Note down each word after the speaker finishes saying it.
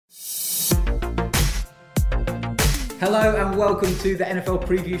Hello and welcome to the NFL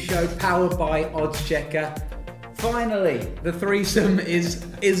Preview Show powered by Odds Checker. Finally, the threesome is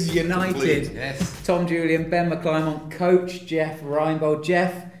united. Yes. Tom Julian, Ben McClymont, Coach Jeff Reinebold.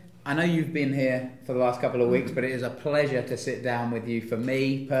 Jeff, I know you've been here for the last couple of weeks, but it is a pleasure to sit down with you. For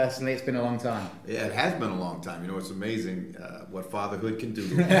me, personally, it's been a long time. Yeah, it has been a long time. You know, it's amazing what fatherhood can do.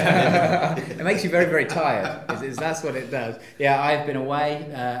 It makes you very, very tired. That's what it does. Yeah, I've been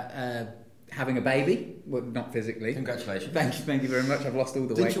away having a baby. Well, not physically. Congratulations. Thank you very much. I've lost all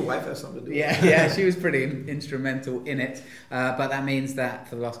the weight. Didn't your wife have something to do with it? Yeah, she was pretty instrumental in it. But that means that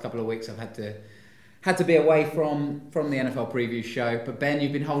for the last couple of weeks I've had to be away from the NFL Preview Show. But Ben,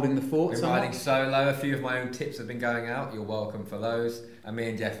 you've been holding the fort. Been riding solo. A few of my own tips have been going out. You're welcome for those. And me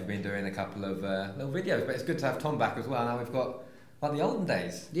and Jeff have been doing a couple of little videos. But it's good to have Tom back as well. Now we've got like the olden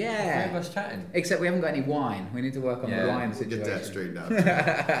days. Yeah. The three of us chatting. Except we haven't got any wine. We need to work on the wine situation. Get that straightened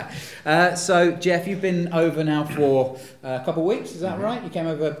out. So, Jeff, you've been over now for a couple of weeks. Is that right? You came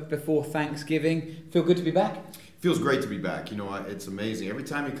over before Thanksgiving. Feel good to be back? Feels great to be back. You know, it's amazing. Every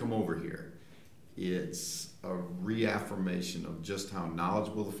time you come over here, it's a reaffirmation of just how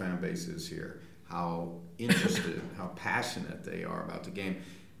knowledgeable the fan base is here, how interested, how passionate they are about the game.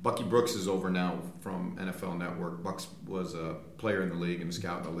 Bucky Brooks is over now from NFL Network. Bucks was a player in the league and a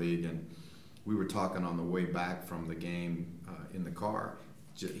scout in the league, and we were talking on the way back from the game in the car.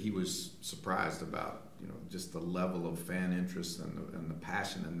 He was surprised about just the level of fan interest and the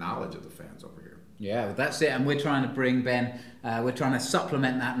passion and knowledge of the fans over here. Yeah, well, that's it. And we're trying to bring Ben. We're trying to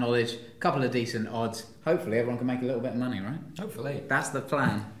supplement that knowledge. A couple of decent odds. Hopefully, everyone can make a little bit of money, right? Hopefully, that's the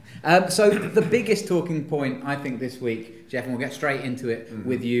plan. So the biggest talking point, I think, this week, Jeff, and we'll get straight into it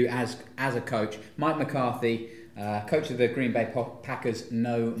with you as a coach. Mike McCarthy, coach of the Green Bay Packers,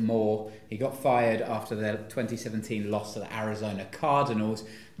 no more. He got fired after their 2017 loss to the Arizona Cardinals.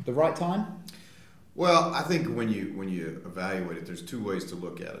 The right time? Well, I think when you evaluate it, there's two ways to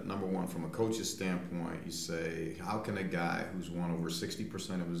look at it. Number one, from a coach's standpoint, you say, how can a guy who's won over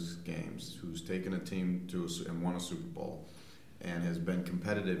 60% of his games, who's taken a team and won a Super Bowl, and has been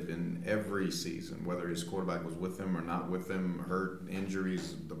competitive in every season, whether his quarterback was with him or not with him, hurt,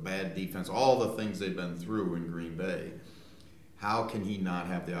 injuries, the bad defense, all the things they've been through in Green Bay, how can he not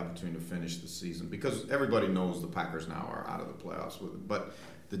have the opportunity to finish the season? Because everybody knows the Packers now are out of the playoffs with it, but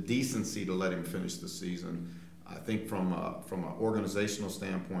the decency to let him finish the season. I think from an organizational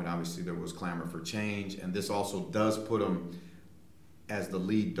standpoint, obviously there was clamor for change, and this also does put him as the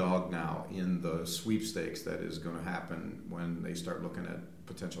lead dog now in the sweepstakes that is going to happen when they start looking at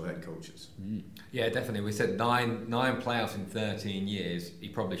potential head coaches. Yeah, definitely. We said nine playoffs in 13 years. He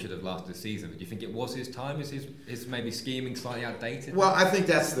probably should have lasted the season. But do you think it was his time? Is his maybe scheming slightly outdated? Well, I think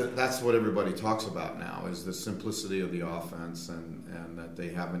that's what everybody talks about now, is the simplicity of the offense and that they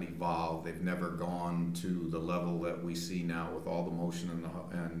haven't evolved. They've never gone to the level that we see now with all the motion and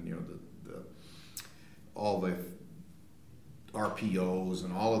all the RPOs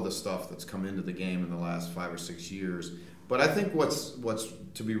and all of the stuff that's come into the game in the last 5 or 6 years. But I think what's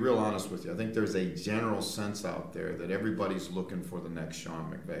to be real honest with you, I think there's a general sense out there that everybody's looking for the next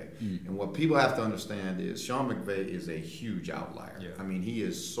Sean McVay. And what people have to understand is Sean McVay is a huge outlier. Yeah. I mean, he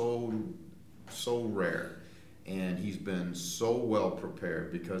is so rare, and he's been so well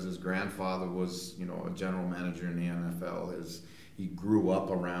prepared because his grandfather was, a general manager in the NFL. He grew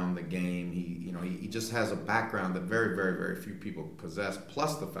up around the game. He just has a background that very, very, very few people possess.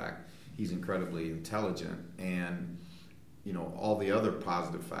 Plus the fact he's incredibly intelligent and all the other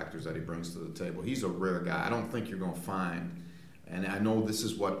positive factors that he brings to the table. He's a rare guy. I don't think you're going to find, and I know this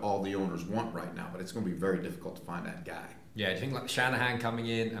is what all the owners want right now, but it's going to be very difficult to find that guy. Yeah, do you think like Shanahan coming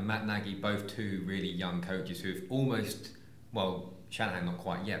in and Matt Nagy, both two really young coaches who've almost, well, Shanahan not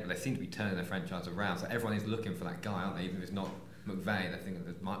quite yet, but they seem to be turning their franchise around. So everyone is looking for that guy, aren't they? Even if it's not McVay, I think that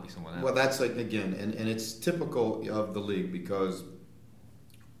there might be someone else. Well, that's like, again, and it's typical of the league because,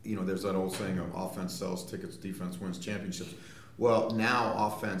 there's that old saying of offense sells tickets, defense wins championships. Well, now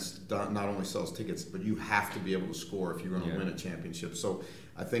offense not only sells tickets, but you have to be able to score if you're going to win a championship. So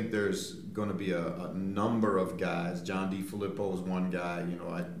I think there's going to be a number of guys. John DeFilippo is one guy.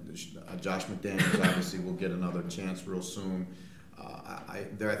 Josh McDaniels obviously will get another chance real soon. I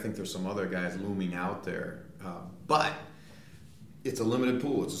think there's some other guys looming out there. But it's a limited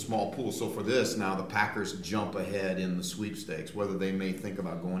pool. It's a small pool. So for this, now the Packers jump ahead in the sweepstakes. Whether they may think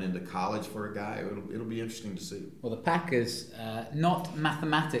about going into college for a guy, it'll be interesting to see. Well, the Packers, not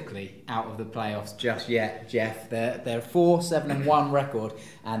mathematically out of the playoffs just yet, Jeff. They're 4-7-1 record,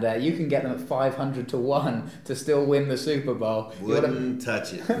 and you can get them at 500-1 to still win the Super Bowl. Wouldn't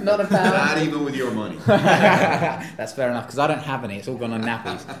touch it. Not a pound. Not even with your money. That's fair enough, because I don't have any. It's all gone on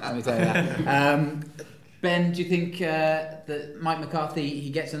nappies. Let me tell you that. Ben, do you think that Mike McCarthy,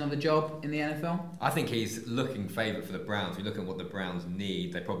 he gets another job in the NFL? I think he's looking favourite for the Browns. We look at what the Browns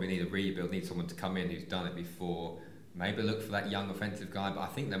need. They probably need a rebuild, need someone to come in who's done it before. Maybe look for that young offensive guy, but I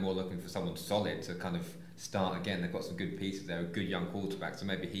think they're more looking for someone solid to kind of start again. They've got some good pieces there, a good young quarterback, so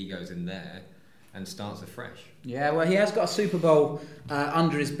maybe he goes in there and starts afresh. Yeah, well, he has got a Super Bowl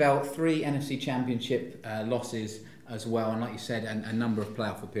under his belt, 3 NFC Championship losses as well, and like you said, a number of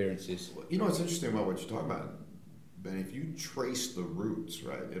playoff appearances. You know what's interesting about what you're talking about, Ben? If you trace the roots,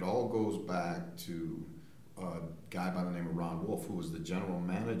 right, it all goes back to a guy by the name of Ron Wolf, who was the general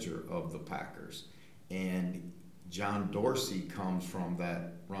manager of the Packers, and John Dorsey comes from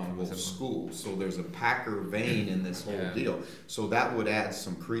that Ron Wolf school, so there's a Packer vein in this whole deal. So that would add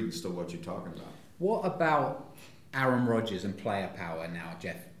some credence to what you're talking about. What about Aaron Rodgers and player power now,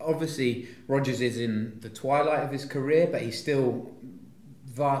 Jeff? Obviously, Rodgers is in the twilight of his career, but he's still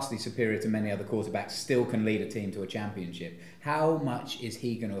vastly superior to many other quarterbacks, still can lead a team to a championship. How much is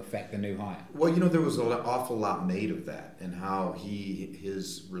he going to affect the new hire? Well, you know, there was an awful lot made of that and how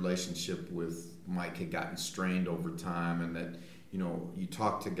his relationship with Mike had gotten strained over time, and that, you know, you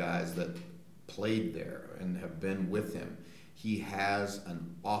talk to guys that played there and have been with him. He has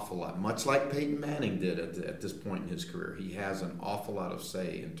an awful lot, much like Peyton Manning did at this point in his career. He has an awful lot of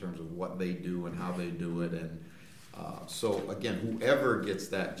say in terms of what they do and how they do it. And so, again, whoever gets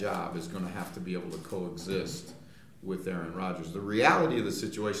that job is going to have to be able to coexist with Aaron Rodgers. The reality of the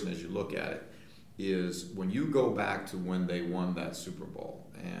situation, as you look at it, is when you go back to when they won that Super Bowl,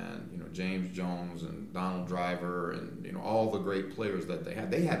 and, you know, James Jones and Donald Driver and, you know, all the great players that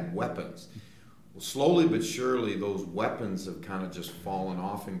they had weapons. Well, slowly but surely, those weapons have kind of just fallen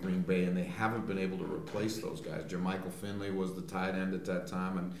off in Green Bay, and they haven't been able to replace those guys. Jermichael Finley was the tight end at that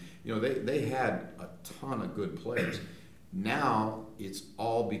time, and, you know, they had a ton of good players. Now it's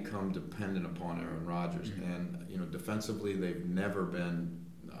all become dependent upon Aaron Rodgers, and, you know, defensively they've never been,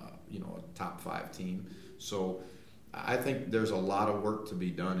 you know, a top 5 team. So I think there's a lot of work to be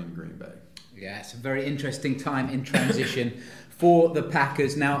done in Green Bay. Yeah, it's a very interesting time in transition for the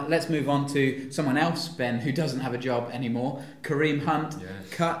Packers. Now, let's move on to someone else, Ben, who doesn't have a job anymore. Kareem Hunt,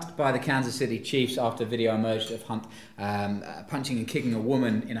 cut by the Kansas City Chiefs after video emerged of Hunt punching and kicking a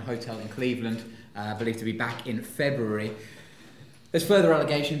woman in a hotel in Cleveland, believed to be back in February. There's further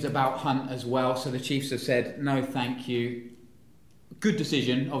allegations about Hunt as well, so the Chiefs have said, no, thank you. Good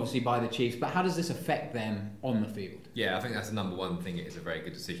decision, obviously, by the Chiefs, but how does this affect them on the field? Yeah, I think that's the number one thing. It is a very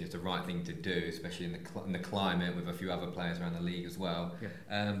good decision. It's the right thing to do, especially in the climate with a few other players around the league as well.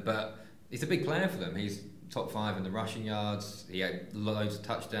 Yeah. But he's a big player for them. He's top 5 in the rushing yards. He had loads of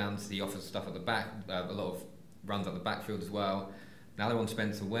touchdowns. He offers stuff at the back, a lot of runs at the backfield as well. Now they're on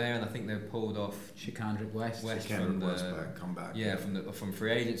Spencer Ware, and I think they've pulled off Shikandrick West from back, come back. Yeah, from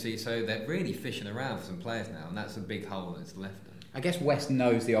free agency. So they're really fishing around for some players now, and that's a big hole that's left. I guess West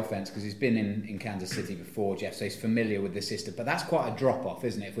knows the offense because he's been in Kansas City before, Jeff, so he's familiar with the system. But that's quite a drop-off,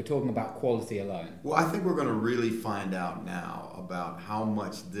 isn't it, if we're talking about quality alone? Well, I think we're going to really find out now about how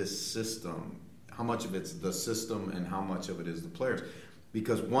much this system, how much of it's the system and how much of it is the players.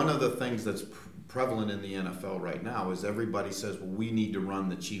 Because one of the things that's prevalent in the NFL right now is everybody says, well, we need to run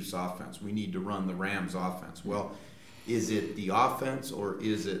the Chiefs offense. We need to run the Rams offense. Well, is it the offense or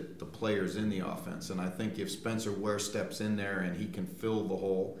is it the players in the offense? And I think if Spencer Ware steps in there and he can fill the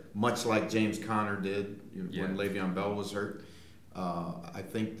hole, much like James Conner did when Le'Veon Bell was hurt, I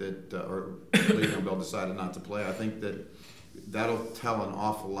think that, or Le'Veon Bell decided not to play, I think that that'll tell an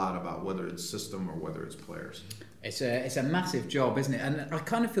awful lot about whether it's system or whether it's players. It's a massive job, isn't it? And I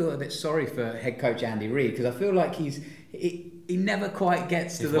kind of feel a bit sorry for head coach Andy Reid because I feel like he never quite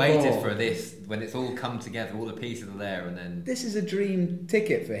gets to the ball. He's waited for this when it's all come together, all the pieces are there, and then this is a dream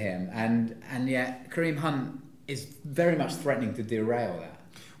ticket for him, and yet Kareem Hunt is very much threatening to derail that.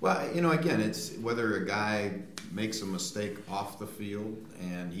 Well, you know, again, it's whether a guy makes a mistake off the field,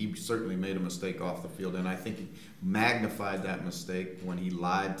 and he certainly made a mistake off the field, and I think he magnified that mistake when he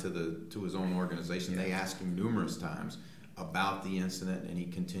lied to his own organization. They asked him numerous times about the incident, and he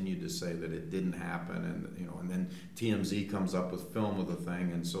continued to say that it didn't happen, and then TMZ comes up with film of the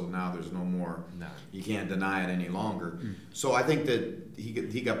thing, and so now there's no more. No. You can't deny it any longer. So I think that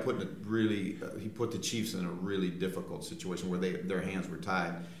he got put in he put the Chiefs in a really difficult situation where their hands were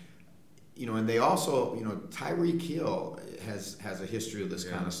tied. You know, and they also, you know, Tyreek Hill has a history of this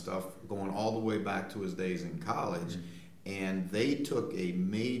kind of stuff going all the way back to his days in college, and they took a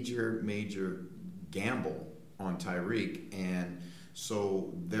major gamble on Tyreek, and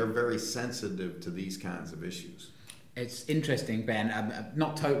so they're very sensitive to these kinds of issues. It's interesting, Ben.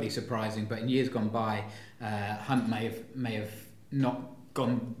 Not totally surprising, but in years gone by, Hunt may have not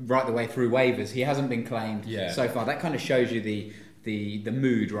gone right the way through waivers. He hasn't been claimed so far. That kind of shows you the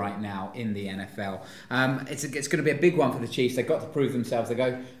mood right now in the NFL. It's going to be a big one for the Chiefs. They've got to prove themselves.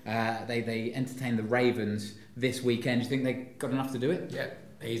 They entertain the Ravens this weekend. Do you think they've got enough to do it? Yeah.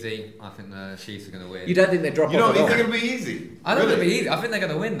 Easy. I think the Chiefs are going to win. You don't think they drop off? You don't at all? think it'll be easy? I don't think it'll be easy. I think they're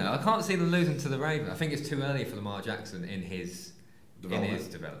going to win though. I can't see them losing to the Ravens. I think it's too early for Lamar Jackson in his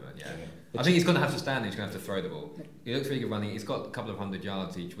development. Yeah. I think he's going to have to stand. He's going to have to throw the ball. He looks really good running. He's got a couple of 100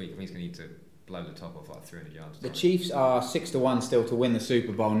 yards each week. I think he's going to need to blow the top off like 300 yards. The Chiefs are 6-1 still to win the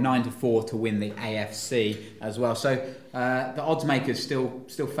Super Bowl, 9-4 to win the AFC as well. So the odds makers still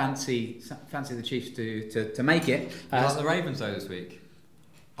fancy the Chiefs to make it. Like the Ravens though this week.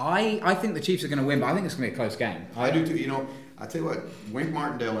 I think the Chiefs are going to win, but I think it's going to be a close game. I do too. You know, I tell you what, Wink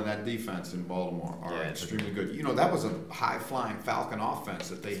Martindale and that defense in Baltimore are extremely good. You know, that was a high-flying Falcon offense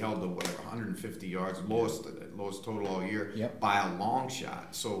that they held to 150 yards, lowest total all year by a long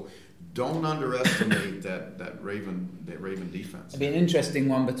shot. So don't underestimate that Raven defense. It'll be an interesting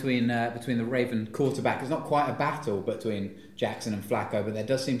one between the Raven quarterback. It's not quite a battle between Jackson and Flacco, but there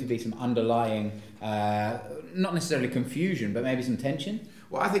does seem to be some underlying, not necessarily confusion, but maybe some tension.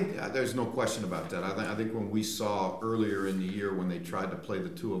 Well, I think there's no question about that. I think when we saw earlier in the year when they tried to play the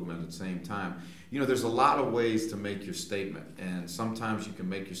two of them at the same time, you know, there's a lot of ways to make your statement, and sometimes you can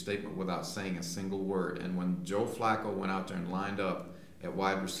make your statement without saying a single word. And when Joe Flacco went out there and lined up at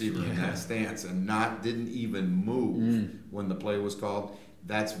wide receiver in that stance and didn't even move when the play was called,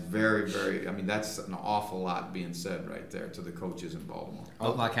 that's very, very, I mean, that's an awful lot being said right there to the coaches in Baltimore.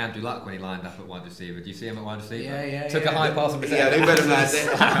 Looked like Andrew Luck when he lined up at wide receiver. Did you see him at wide receiver? Yeah. Took a high pass and Yeah, they better not.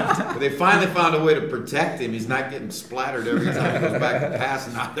 But they finally found a way to protect him. He's not getting splattered every time he goes back and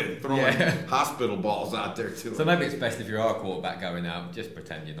passing out there, throwing hospital balls out there too. So maybe it's best if you are a quarterback going out, just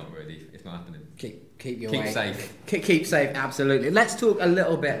pretend you're not really, it's not happening. Keep safe. Keep safe, absolutely. Let's talk a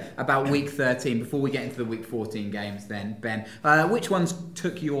little bit about Week 13 before we get into the Week 14 games then, Ben. Which ones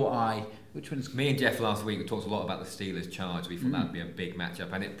took your eye? Which ones? Me and Jeff last week we talked a lot about the Steelers-Chargers. We thought that would be a big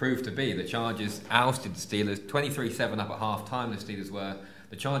matchup, and it proved to be. The Chargers ousted the Steelers, 23-7 up at half-time the Steelers were.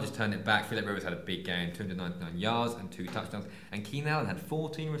 The Chargers turned it back. Phillip Rivers had a big game, 299 yards and 2 touchdowns. And Keenan Allen had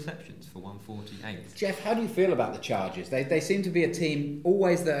 14 receptions for 148. Jeff, how do you feel about the Chargers? They seem to be a team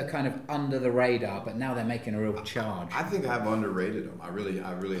always that are kind of under the radar, but now they're making a real charge. I think I've underrated them. I really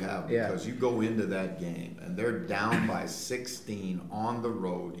have. Because you go into that game, and they're down by 16 on the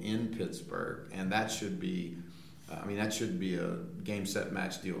road in Pittsburgh. And that should be... that should be a game, set,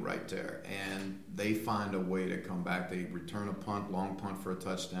 match deal right there. And they find a way to come back. They return a punt, long punt for a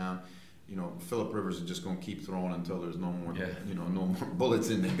touchdown. You know, Phillip Rivers is just going to keep throwing until there's no more, no more bullets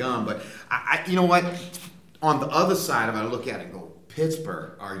in the gun. But you know what? On the other side of it, I look at it and go,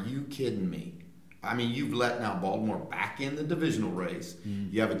 Pittsburgh, are you kidding me? I mean, you've let now Baltimore back in the divisional race.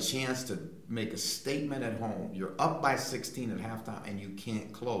 You have a chance to make a statement at home. You're up by 16 at halftime, and you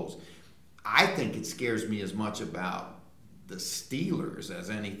can't close. I think it scares me as much about the Steelers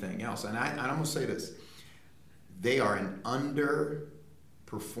as anything else. And I'm going to say this. They are an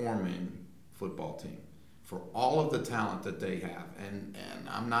underperforming football team for all of the talent that they have. And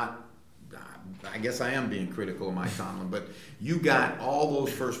I'm not, I guess I am being critical of Mike Tomlin, but you got all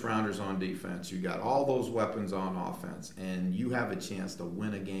those first rounders on defense. You got all those weapons on offense. And you have a chance to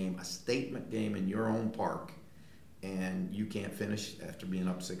win a game, a statement game in your own park. And you can't finish after being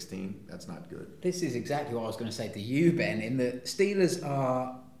up 16, that's not good. This is exactly what I was going to say to you, Ben. In the Steelers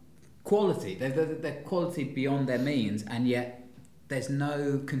are quality. They're quality beyond their means, and yet there's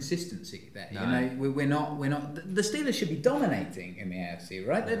no consistency there. No. You know, we're not. The Steelers should be dominating in the AFC,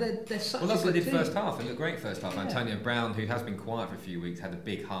 right? They're such. Well, that's a what good they did team. first half. They looked great first half. Yeah. Antonio Brown, who has been quiet for a few weeks, had a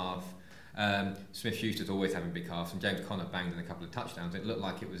big half. Smith-Schuster's always having big halves, and James Conner banged in a couple of touchdowns. It looked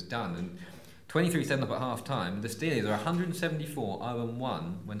like it was done, and 23-7 up at half-time. The Steelers are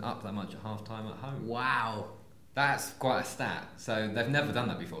 174-0-1 when up that much at half-time at home. Wow. That's quite a stat. So they've never done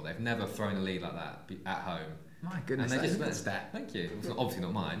that before. They've never thrown a lead like that at home. My goodness, and that is a good stat. Thank you. It's obviously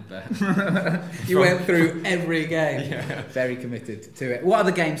not mine, but... You went through every game. Yeah. Very committed to it. What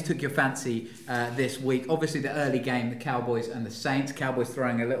other games took your fancy this week? Obviously the early game, the Cowboys and the Saints. Cowboys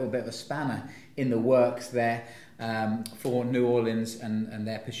throwing a little bit of a spanner in the works there. For New Orleans and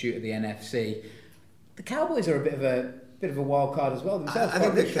their pursuit of the NFC. The Cowboys are a bit of a wild card as well themselves. I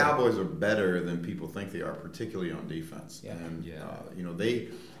think the Cowboys are better than people think they are, particularly on defense. Yeah. And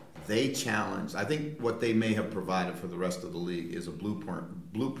they challenge. I think what they may have provided for the rest of the league is a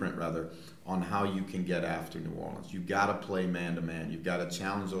blueprint on how you can get after New Orleans. You've got to play man to man. You've got to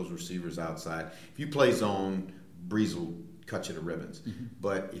challenge those receivers outside. If you play zone, Breeze will cut you to ribbons. Mm-hmm.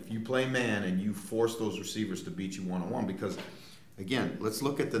 But if you play man and you force those receivers to beat you one-on-one, because again, let's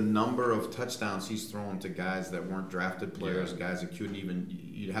look at the number of touchdowns he's thrown to guys that weren't drafted players, guys that couldn't even,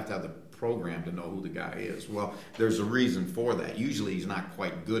 you'd have to have the program to know who the guy is. Well, there's a reason for that. Usually he's not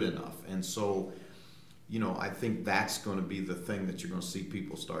quite good enough. And so, I think that's going to be the thing that you're going to see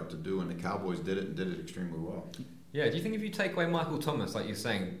people start to do, and the Cowboys did it and did it extremely well. Yeah, do you think if you take away Michael Thomas, like you're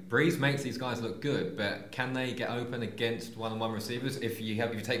saying, Breeze makes these guys look good, but can they get open against one-on-one receivers if you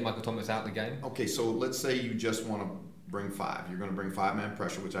take Michael Thomas out of the game? Okay, so let's say you just want to bring 5. You're going to bring 5-man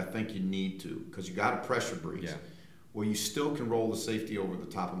pressure, which I think you need to, because you got to pressure Breeze. Yeah. Well, you still can roll the safety over the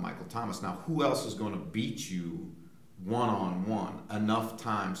top of Michael Thomas. Now, who else is going to beat you one-on-one enough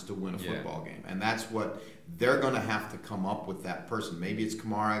times to win a football game? And that's what they're going to have to come up with, that person. Maybe it's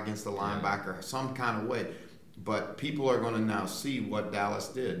Kamara against the linebacker, some kind of way. But people are going to now see what Dallas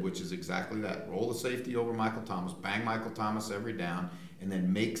did, which is exactly that. Roll the safety over Michael Thomas, bang Michael Thomas every down, and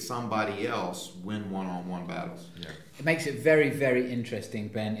then make somebody else win one-on-one battles. Yeah. It makes it very, very interesting,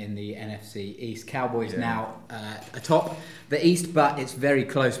 Ben, in the NFC East. Cowboys now atop the East, but it's very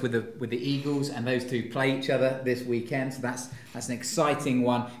close with the Eagles, and those two play each other this weekend. So that's an exciting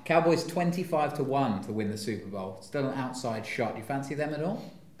one. Cowboys 25-1 to win the Super Bowl. Still an outside shot. Do you fancy them at all?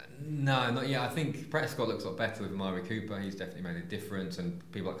 No, not yet. I think Prescott looks a lot better with Amari Cooper. He's definitely made a difference, and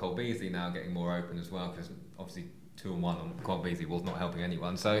people like Cole Beasley now getting more open as well, because obviously 2-1 on Cole Beasley was not helping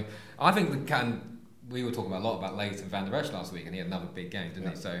anyone. So I think we were talking a lot about Leighton Van Der Esch last week, and he had another big game, didn't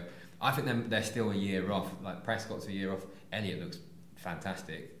he? So I think they're still a year off. Like Prescott's a year off. Elliott looks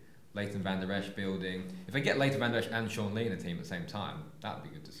fantastic. Leighton Van Der Esch building. If they get Leighton Van Der Esch and Sean Lee in the team at the same time, that would be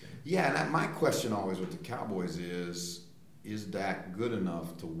good to see. Yeah, and my question always with the Cowboys is Dak good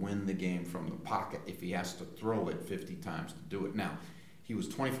enough to win the game from the pocket if he has to throw it 50 times to do it? Now, he was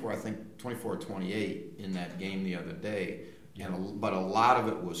 24 or 28 in that game the other day, but a lot of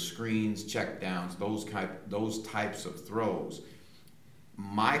it was screens, checkdowns, those types of throws.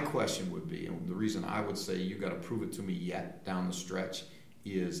 My question would be, and the reason I would say you got to prove it to me yet down the stretch,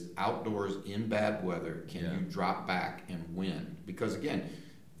 is outdoors in bad weather, can you drop back and win? Because again,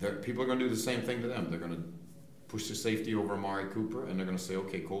 people are going to do the same thing to them. They're going to push the safety over Amari Cooper, and they're going to say,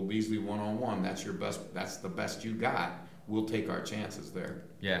 okay, Cole Beasley one-on-one, that's your best. That's the best you got. We'll take our chances there.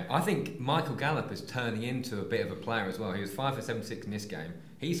 Yeah, I think Michael Gallup is turning into a bit of a player as well. He was 5 for 76 in this game.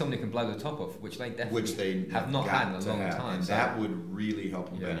 He's someone who can blow the top off, which they definitely have not had in a long time. And that would really help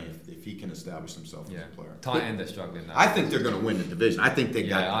him, Benny, if he can establish himself as a player. Tight end, they're struggling now. I think they're going to win the division. I think they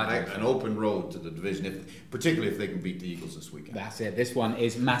got an open road to the division, particularly if they can beat the Eagles this weekend. That's it. This one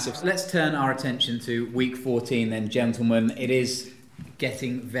is massive. So let's turn our attention to Week 14 then, gentlemen. It is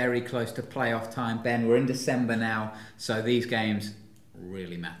getting very close to playoff time. Ben, we're in December now, so these games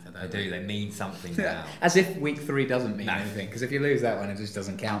really matter. They do. They mean something now. As if Week 3 doesn't mean anything, because if you lose that one, it just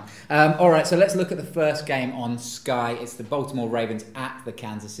doesn't count. All right, so let's look at the first game on Sky. It's the Baltimore Ravens at the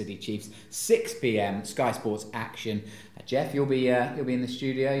Kansas City Chiefs. 6 p.m. Sky Sports action. Jeff, you'll be in the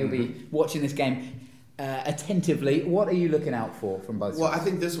studio. You'll be watching this game attentively. What are you looking out for from both sides? Well, I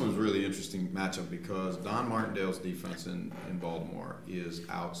think this one's a really interesting matchup because Don Martindale's defense in Baltimore is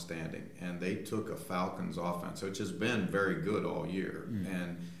outstanding. And they took a Falcons offense, which has been very good all year,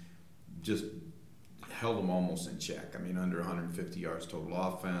 and just held them almost in check. I mean, under 150 yards total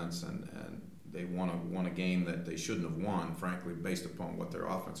offense, and they won a game that they shouldn't have won, frankly, based upon what their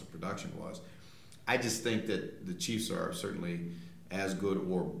offensive production was. I just think that the Chiefs are certainly as good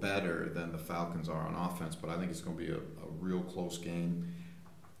or better than the Falcons are on offense, but I think it's going to be a real close game.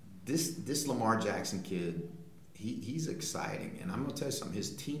 This Lamar Jackson kid, he's exciting, and I'm going to tell you something.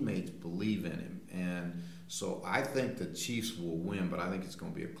 His teammates believe in him, and so I think the Chiefs will win, but I think it's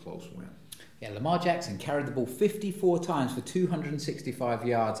going to be a close win. Yeah, Lamar Jackson carried the ball 54 times for 265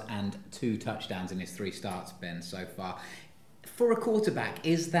 yards and 2 touchdowns in his 3 starts, Ben, so far. For a quarterback,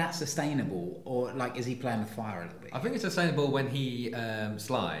 is that sustainable, or is he playing with fire a little bit? I think it's sustainable when he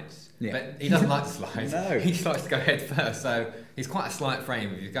slides, but he doesn't like to slide. No. He likes to go head first, so he's quite a slight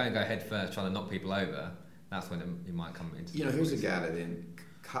frame. If you're going to go head first trying to knock people over, that's when he might come into here's a guy that in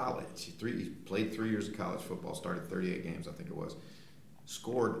college, he played 3 years of college football, started 38 games, I think it was,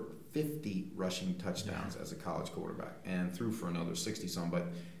 scored 50 rushing touchdowns as a college quarterback, and threw for another 60-some, but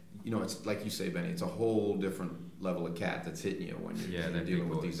it's like you say, Benny, it's a whole different level of cat that's hitting you when you're dealing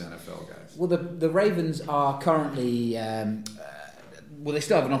with these NFL guys. Well, the Ravens are currently, they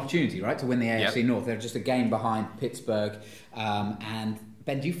still have an opportunity, right, to win the AFC North. They're just a game behind Pittsburgh. And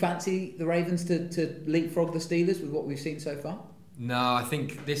Ben, do you fancy the Ravens to leapfrog the Steelers with what we've seen so far? No, I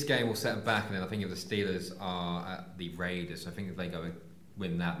think this game will set them back, and then I think if the Steelers are at the Raiders, I think if they go and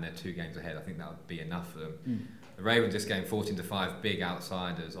win that and they're 2 games ahead, I think that would be enough for them. The Ravens this game 14-5, big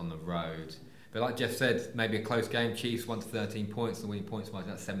outsiders on the road. But like Jeff said, maybe a close game. Chiefs 1-13 points. The winning points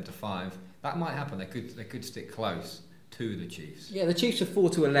margin that's 7-5. That might happen. They could stick close to the Chiefs. Yeah, the Chiefs are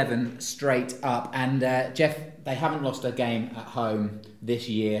 4-11 straight up, and Jeff, they haven't lost a game at home this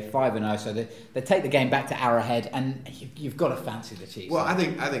year, 5-0. So they take the game back to Arrowhead, and you've got to fancy the Chiefs. Well, I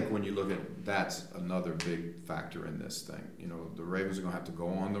think when you look at that's another big factor in this thing. You know, the Ravens are going to have to go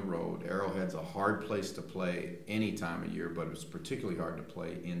on the road. Arrowhead's a hard place to play any time of year, but it's particularly hard to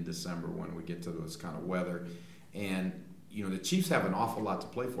play in December when we get to this kind of weather. And you know, the Chiefs have an awful lot to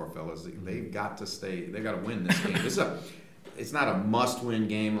play for, fellas. They've got to stay. They've got to win this game. It's not a must-win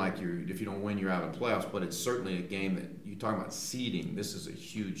game like if you don't win, you're out of the playoffs. But it's certainly a game that you're talking about seeding. This is a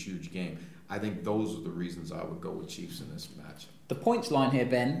huge, huge game. I think those are the reasons I would go with Chiefs in this match. The points line here,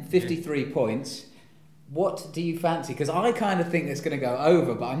 Ben, 53 points. What do you fancy? Because I kind of think it's going to go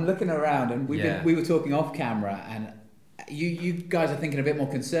over, but I'm looking around, and we were talking off camera, and you guys are thinking a bit more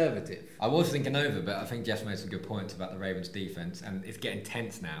conservative. I was thinking over, but I think Jess made some good points about the Ravens' defense, and it's getting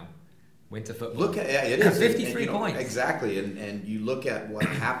tense now. Winter football. Look at it is 53 points exactly, and you look at what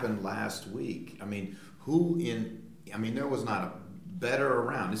happened last week. I mean, there was not a better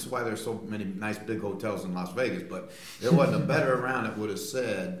around. This is why there's so many nice big hotels in Las Vegas, but there wasn't a better around that would have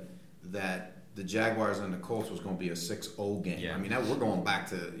said that the Jaguars and the Colts was going to be a 6-0 game. Yeah. I mean, we're going back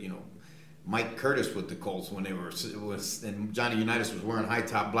to Mike Curtis with the Colts when they and Johnny Unitas was wearing high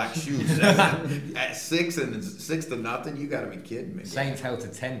top black shoes at 6-0. You got to be kidding me. Saints held to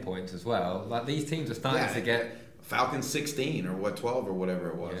 10 points as well. Like, these teams are starting to get Falcons 16 or 12 or whatever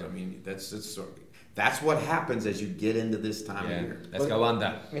it was. Yeah. I mean, that's what happens as you get into this time of year. Let's go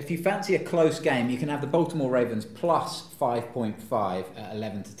under. If you fancy a close game, you can have the Baltimore Ravens plus 5.5 at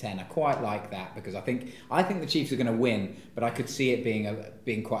 11-10. I quite like that because I think the Chiefs are going to win, but I could see it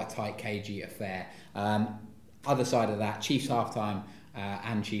being quite a tight, cagey affair. Other side of that, Chiefs halftime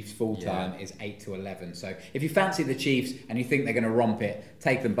and Chiefs full time is 8-11. So if you fancy the Chiefs and you think they're going to romp it,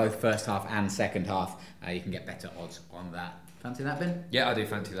 take them both first half and second half. You can get better odds on that. Fancy that, Ben? Yeah, I do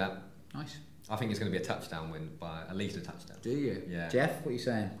fancy that. Nice. I think it's going to be a touchdown win by at least a touchdown. Do you? Yeah. Jeff, what are you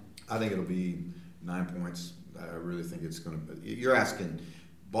saying? I think it'll be 9 points. I really think it's going to be. You're asking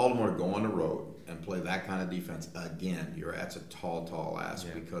Baltimore to go on the road and play that kind of defense again. That's a tall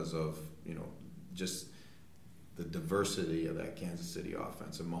ask because of just the diversity of that Kansas City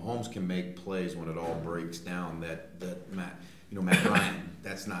offense. And Mahomes can make plays when it all breaks down. That Matt Ryan,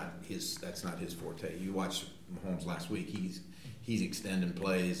 that's not his forte. You watch Mahomes last week. He's extending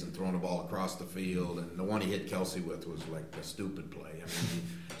plays and throwing the ball across the field, and the one he hit Kelsey with was like a stupid play. I mean,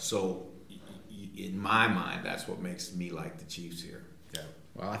 so in my mind, that's what makes me like the Chiefs here. Yeah.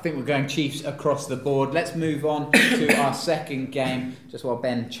 Well, I think we're going Chiefs across the board. Let's move on to our second game, just while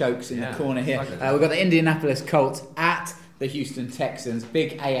Ben chokes in the corner here. We've got the Indianapolis Colts at the Houston Texans.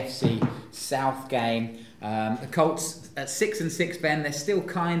 Big AFC South game. The Colts at 6-6, Ben, they're still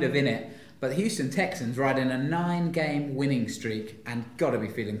kind of in it. But the Houston Texans riding a 9-game winning streak and got to be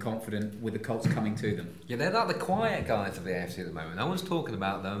feeling confident with the Colts coming to them. Yeah, they're like the quiet guys of the AFC at the moment. No one's talking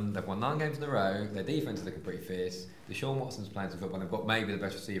about them. They've won 9 games in a row. Their defense is looking pretty fierce. Deshaun Watson's playing some football. They've got maybe the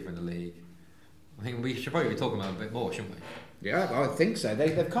best receiver in the league. I think we should probably be talking about them a bit more, shouldn't we? Yeah, I think so.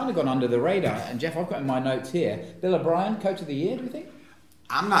 They've kind of gone under the radar. And Jeff, I've got in my notes here, Bill O'Brien, Coach of the Year, do you think?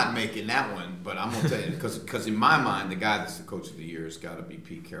 I'm not making that one, but I'm going to tell you, because in my mind, the guy that's the Coach of the Year has got to be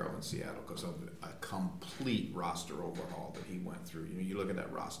Pete Carroll in Seattle because of a complete roster overhaul that he went through. You look at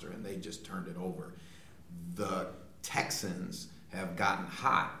that roster, and they just turned it over. The Texans have gotten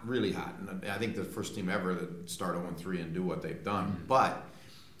hot, really hot. And I think the first team ever that start 0-3 and do what they've done. Mm-hmm. But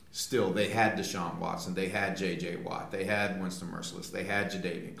still, they had Deshaun Watson. They had J.J. Watt. They had Winston Merciless. They had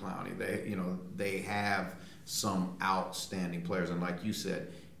Jadeveon Clowney. They have some outstanding players. And like you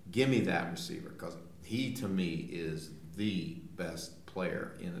said, give me that receiver because he, to me, is the best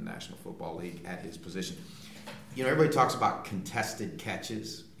player in the National Football League at his position. Everybody talks about contested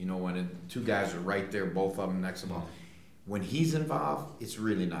catches, when 2 guys are right there, both of them next to the ball. When he's involved, it's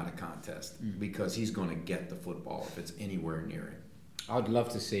really not a contest because he's going to get the football if it's anywhere near him. I'd love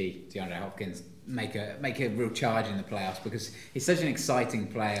to see DeAndre Hopkins make a real charge in the playoffs because he's such an exciting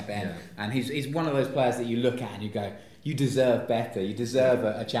player, Ben, and he's one of those players that you look at and you go, you deserve better. You deserve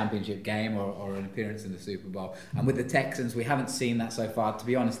a championship game or an appearance in the Super Bowl. And with the Texans, we haven't seen that so far. To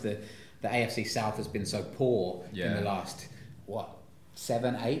be honest, the AFC South has been so poor in the last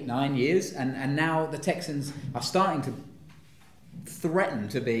 7, 8, 9 years, and now the Texans are starting to threaten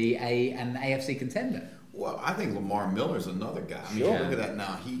to be an AFC contender. Well, I think Lamar Miller's another guy. I mean, look at that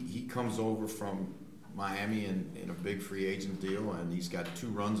now. He comes over from Miami in a big free agent deal, and he's got 2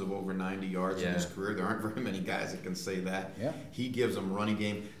 runs of over 90 yards in his career. There aren't very many guys that can say that. Yeah. He gives them running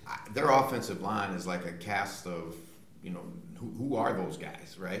game. Their offensive line is like a cast of, who are those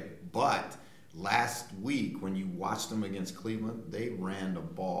guys, right? But last week, when you watched them against Cleveland, they ran the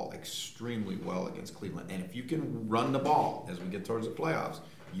ball extremely well against Cleveland. And if you can run the ball as we get towards the playoffs,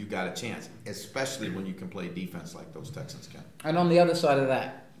 you got a chance, especially when you can play defense like those Texans can. And on the other side of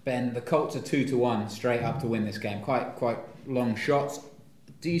that, Ben, the Colts are 2-1 straight up to win this game. Quite long shots.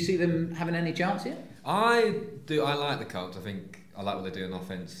 Do you see them having any chance here? I do. I like the Colts. I think I like what they do on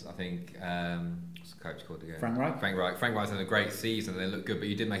offense. I think what's the coach called again? Frank Reich. Frank Reich's had a great season. They look good, but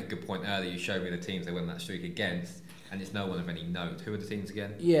you did make a good point earlier. You showed me the teams they won that streak against, and it's no one of any note. Who are the teams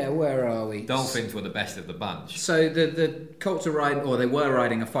again? Yeah, where are we? Dolphins were the best of the bunch. So the Colts are riding, or they were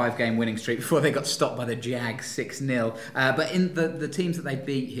riding a 5-game winning streak before they got stopped by the Jags 6-0. But in the teams that they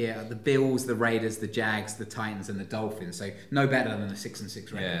beat here are the Bills, the Raiders, the Jags, the Titans, and the Dolphins. So no better than a 6-6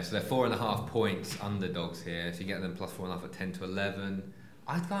 record. Yeah, so they're 4.5 points underdogs here. So you get them plus 4.5 at 10-11.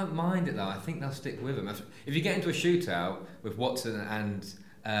 I don't mind it though. I think they'll stick with them. If you get into a shootout with Watson and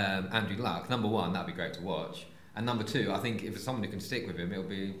Andrew Luck, number one, that'd be great to watch. And number two, I think if it's someone who can stick with him, it'll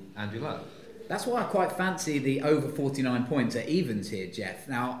be Andrew Luck. That's why I quite fancy the over 49 points at evens here, Jeff.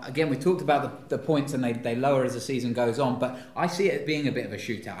 Now, again, we talked about the points and they lower as the season goes on, but I see it being a bit of a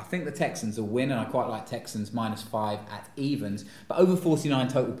shootout. I think the Texans will win, and I quite like Texans -5 at evens, but over 49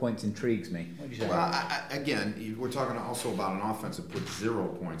 total points intrigues me. What do you say? Well, again, we're talking also about an offense that put 0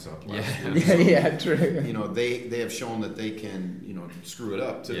 points up last year. Yeah, So, yeah, true. they have shown that they can, screw it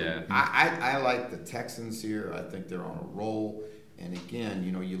up too. Yeah. I like the Texans here. I think they're on a roll. And again,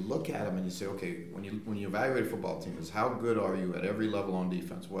 you look at them and you say, okay, when you evaluate a football team, is how good are you at every level on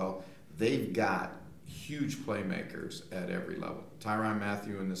defense? Well, they've got huge playmakers at every level. Tyrann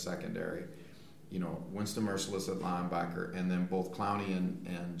Mathieu in the secondary, Winston Merciless at linebacker, and then both Clowney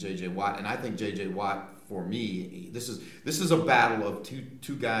and J.J. Watt. And I think J.J. Watt, for me, this is a battle of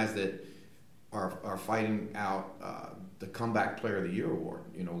two guys that are fighting out the Comeback Player of the Year award.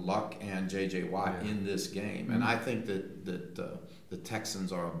 Luck and J.J. Watt in this game. And I think that the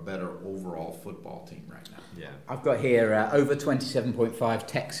Texans are a better overall football team right now. Yeah, I've got here over 27.5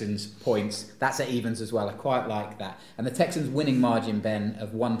 Texans points. That's at evens as well. I quite like that. And the Texans' winning margin, Ben,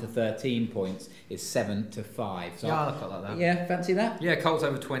 of 1 to 13 points is 7-5. So I quite like that. Yeah, fancy that? Yeah, Colts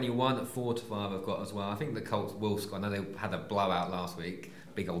over 21 at 4-5 I've got as well. I think the Colts will score. I know they had a blowout last week.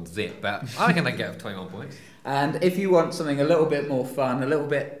 Big old zip, but I reckon they get 21 points. And if you want something a little bit more fun, a little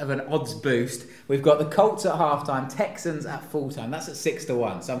bit of an odds boost, we've got the Colts at halftime, Texans at full time. That's at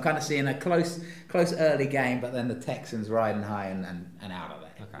 6-1. So I'm kind of seeing a close early game, but then the Texans riding high and out of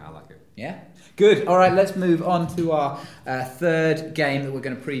there. Okay, I like it. Yeah? Good. All right, let's move on to our third game that we're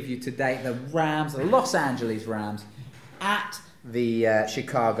going to preview today. The Los Angeles Rams at the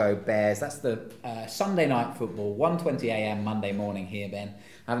Chicago Bears. That's the Sunday night football, 1:20 a.m. Monday morning here, Ben.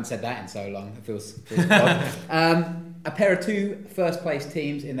 I haven't said that in so long. It feels odd. A pair of two first-place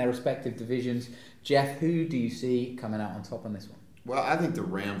teams in their respective divisions. Jeff, who do you see coming out on top on this one? Well, I think the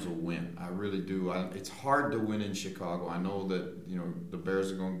Rams will win. I really do. It's hard to win in Chicago. I know that the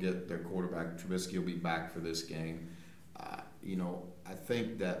Bears are going to get their quarterback. Trubisky will be back for this game. I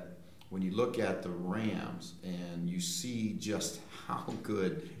think that when you look at the Rams and you see just how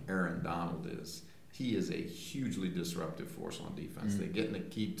good Aaron Donald is, he is a hugely disruptive force on defense. They're getting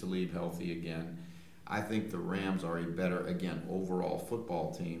Aqib Talib healthy again. I think the Rams are a better, again, overall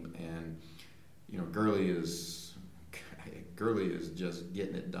football team. And, Gurley is just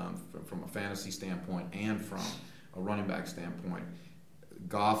getting it done from a fantasy standpoint and from a running back standpoint.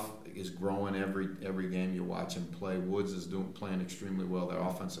 Goff is growing every game you watch him play. Woods is playing extremely well. Their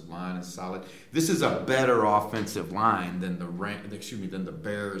offensive line is solid. This is a better offensive line than the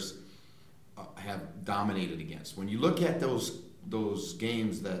Bears have dominated against. When you look at those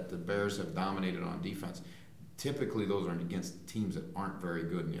games that the Bears have dominated on defense, typically those are against teams that aren't very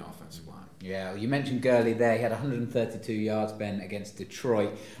good in the offensive line. Yeah, you mentioned Gurley there. He had 132 yards, Ben, against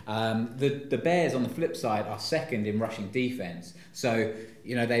Detroit. The Bears, on the flip side, are second in rushing defense. So,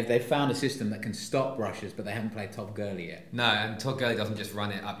 they've found a system that can stop rushers, but they haven't played Todd Gurley yet. No, and Todd Gurley doesn't just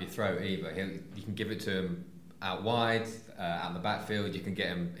run it up your throat either. You can give it to him out wide, out in the backfield. You can get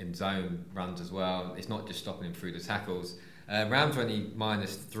him in zone runs as well. It's not just stopping him through the tackles. Rams are only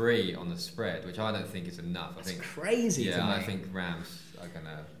 -3 on the spread, which I don't think is enough. That's crazy to me. Yeah, I think Rams are going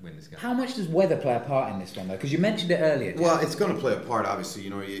to win this game. How much does weather play a part in this one, though? Because you mentioned it earlier. Well, it's going to play a part, obviously.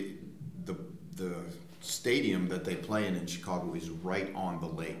 The stadium that they play in Chicago is right on the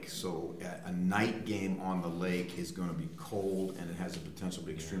lake. So a night game on the lake is going to be cold, and it has the potential to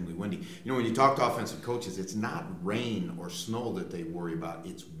be extremely windy. When you talk to offensive coaches, it's not rain or snow that they worry about.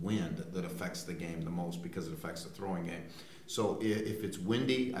 It's wind that affects the game the most because it affects the throwing game. So if it's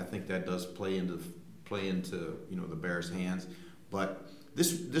windy, I think that does play into the Bears' hands. But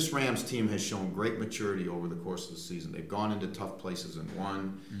this Rams team has shown great maturity over the course of the season. They've gone into tough places and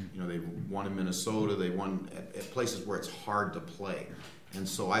won. They've won in Minnesota. They won at places where it's hard to play. And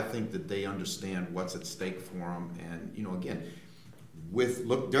so I think that they understand what's at stake for them. And, again,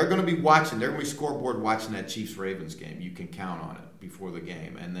 they're going to be watching. They're going to be scoreboard watching that Chiefs-Ravens game. You can count on it before the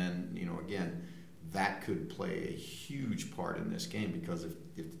game. And then, again, that could play a huge part in this game because if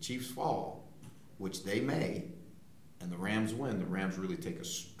the Chiefs fall, which they may, and the Rams win, the Rams really take a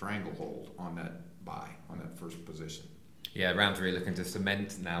stranglehold on that first position. Yeah, Rams are really looking to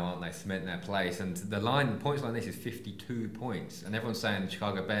cement now, aren't they? Cement their place. And the points line this is 52 points. And everyone's saying the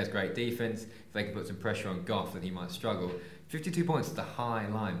Chicago Bears, great defense. If they can put some pressure on Goff, then he might struggle. 52 points is the high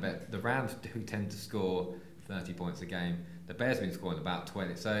line, but the Rams do tend to score 30 points a game. The Bears have been scoring about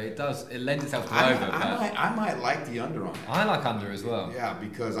 20, so it lends itself to over. I might like the under on that. I like under as well. Yeah,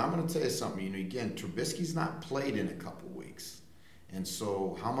 because I'm going to tell you something. Again, Trubisky's not played in a couple weeks, and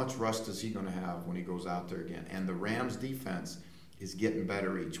so how much rust is he going to have when he goes out there again? And the Rams' defense is getting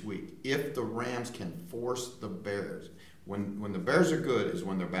better each week. If the Rams can force the Bears, when the Bears are good is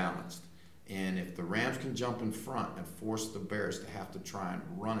when they're balanced. And if the Rams can jump in front and force the Bears to have to try and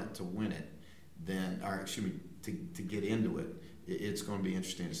run it to win it, to get into it, it's going to be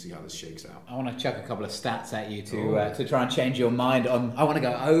interesting to see how this shakes out. I want to chuck a couple of stats at you to try and change your mind on. I want to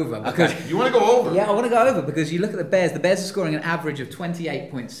go over because you want to go over. Yeah, I want to go over because you look at the Bears. The Bears are scoring an average of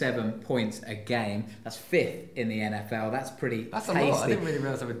 28.7 points a game. That's 5th in the NFL. That's pretty. That's tasty. a lot. I didn't really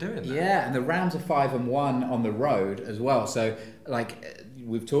realise they were doing that. Yeah, and the Rams are 5-1 on the road as well. So,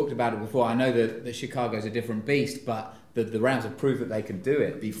 we've talked about it before. I know that Chicago's a different beast, but the Rams have proved that they can do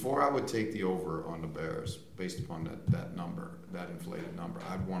it. Before I would take the over on the Bears, based upon that number, that inflated number,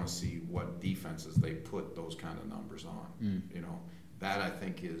 I'd want to see what defenses they put those kind of numbers on. That I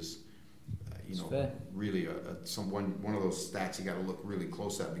think is, really one of those stats you got to look really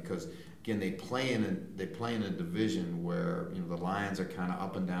close at because again they play in a division where the Lions are kind of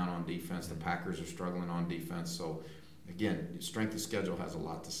up and down on defense, the Packers are struggling on defense, so. Again, strength of schedule has a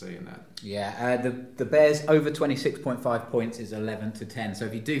lot to say in that. Yeah, the Bears over 26.5 points is 11-10. So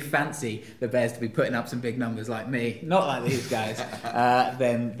if you do fancy the Bears to be putting up some big numbers like me, not like these guys,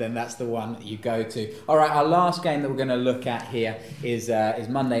 then that's the one that you go to. All right, our last game that we're going to look at here is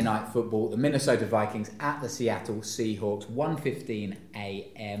Monday Night Football. The Minnesota Vikings at the Seattle Seahawks, 1:15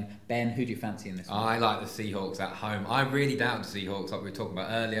 a.m. Ben, who do you fancy in this one? I like the Seahawks at home. I really doubt the Seahawks, like we were talking about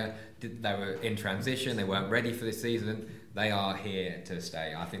earlier. They were in transition. They weren't ready for this season. They are here to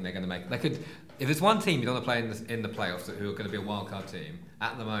stay. I think they're going to make. They could. If there's one team you don't want to play in the playoffs who are going to be a wild card team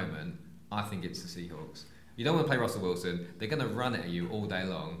at the moment, I think it's the Seahawks. You don't want to play Russell Wilson. They're going to run it at you all day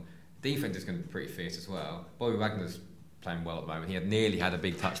long. Defense is going to be pretty fierce as well. Bobby Wagner's playing well at the moment. He nearly had a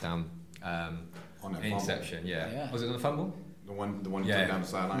big touchdown on that interception. Yeah. Was it on the fumble? The one he took down the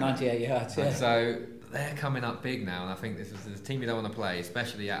sideline. 98 yards. Yeah. So they're coming up big now, and I think this is the team you don't want to play,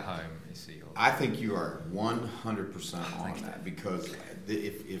 especially at home. Is Seahawks. I think you are 100% on that because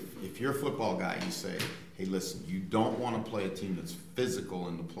if you're a football guy, you say, hey, listen, you don't want to play a team that's physical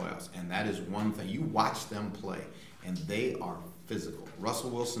in the playoffs, and that is one thing. You watch them play, and they are physical. Russell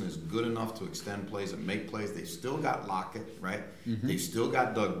Wilson is good enough to extend plays and make plays. They've still got Lockett, right? Mm-hmm. They've still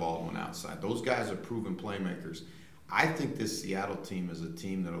got Doug Baldwin outside. Those guys are proven playmakers. I think this Seattle team is a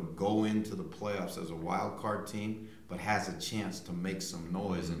team that will go into the playoffs as a wild card team, but has a chance to make some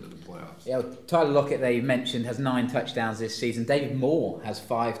noise into the playoffs. Yeah, Tyler Lockett, they mentioned, has 9 touchdowns this season. David Moore has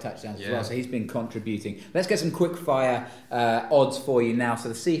 5 touchdowns as well, so he's been contributing. Let's get some quick fire odds for you now. So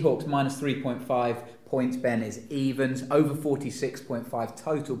the Seahawks minus 3.5 points, Ben, is evens. Over 46.5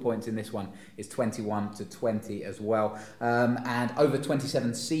 total points in this one is 21-20 as well. And over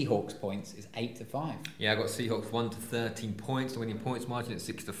 27 Seahawks points is 8-5. Yeah, I got Seahawks 1-13 points, the winning points margin at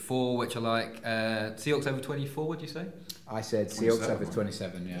 6-4, which I like. Seahawks over 24, would you say? I said Seahawks over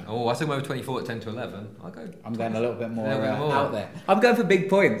 27, yeah. Oh, I said over 24 at 10-11. I'm going a little bit more out there. I'm going for big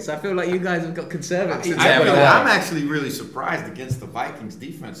points. I feel like you guys have got conservative. I'm actually really surprised against the Vikings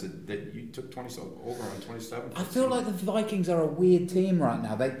defense that you took 27 over on 27. I feel like the Vikings are a weird team right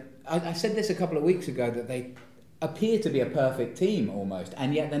now. I said this a couple of weeks ago that they appear to be a perfect team almost,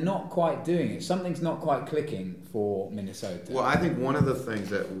 and yet they're not quite doing it. Something's not quite clicking for Minnesota. Well, I think one of the things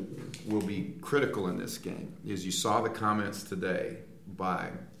that will be critical in this game is you saw the comments today by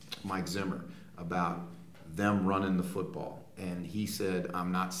Mike Zimmer. about them running the football. And he said,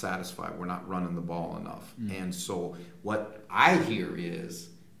 I'm not satisfied. We're not running the ball enough. And so what I hear is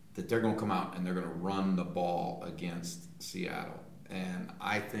that they're going to come out and they're going to run the ball against Seattle. And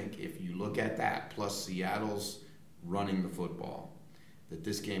I think if you look at that, plus Seattle's running the football, that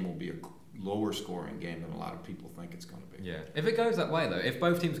this game will be a lower scoring game than a lot of people think it's going to be. Yeah. If it goes that way, though, if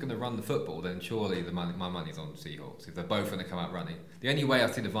both teams are going to run the football, then surely my money's on Seahawks. If they're both going to come out running. The only way I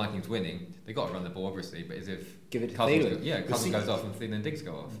see the Vikings winning, they've got to run the ball, obviously, but is if Give it to Cousins, Thielen. Cousins goes off and Thielen and Diggs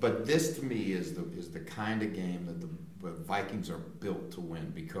go off. But this, to me, is the kind of game that the Vikings are built to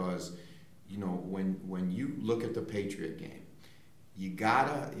win, because, you know, when you look at the Patriot game, you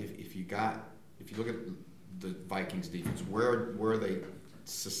gotta, if you look at the Vikings defense, where they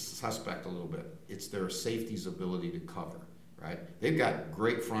suspect a little bit, it's their safety's ability to cover, right? They've got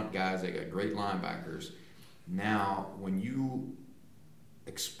great front guys, they got great linebackers. Now, when you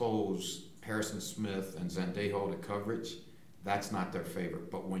expose Harrison Smith and Zendejo to coverage, that's not their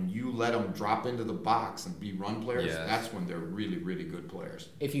favorite. But when you let them drop into the box and be run players, that's when they're really, really good players.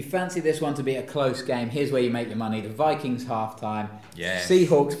 If you fancy this one to be a close game, here's where you make your money. The Vikings halftime, Yes.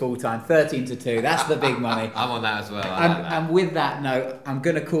 Seahawks full time, 13-2. That's the big money. I'm on that as well. And with that note, I'm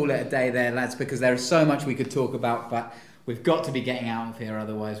going to call it a day there, lads, because there is so much we could talk about, but we've got to be getting out of here,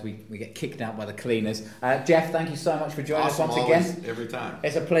 otherwise we get kicked out by the cleaners. Jeff, thank you so much for joining us once again. Every time.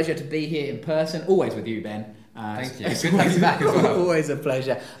 It's a pleasure to be here in person, always with you, Ben. Thank you. Good to have you back as well. Always a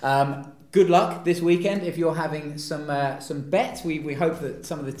pleasure. Good luck this weekend if you're having some bets. We hope that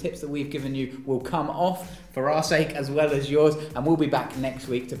some of the tips that we've given you will come off for our sake as well as yours. And we'll be back next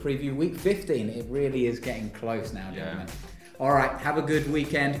week to preview week 15. It really is getting close now, gentlemen. All right, have a good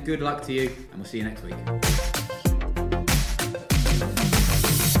weekend. Good luck to you, and we'll see you next week.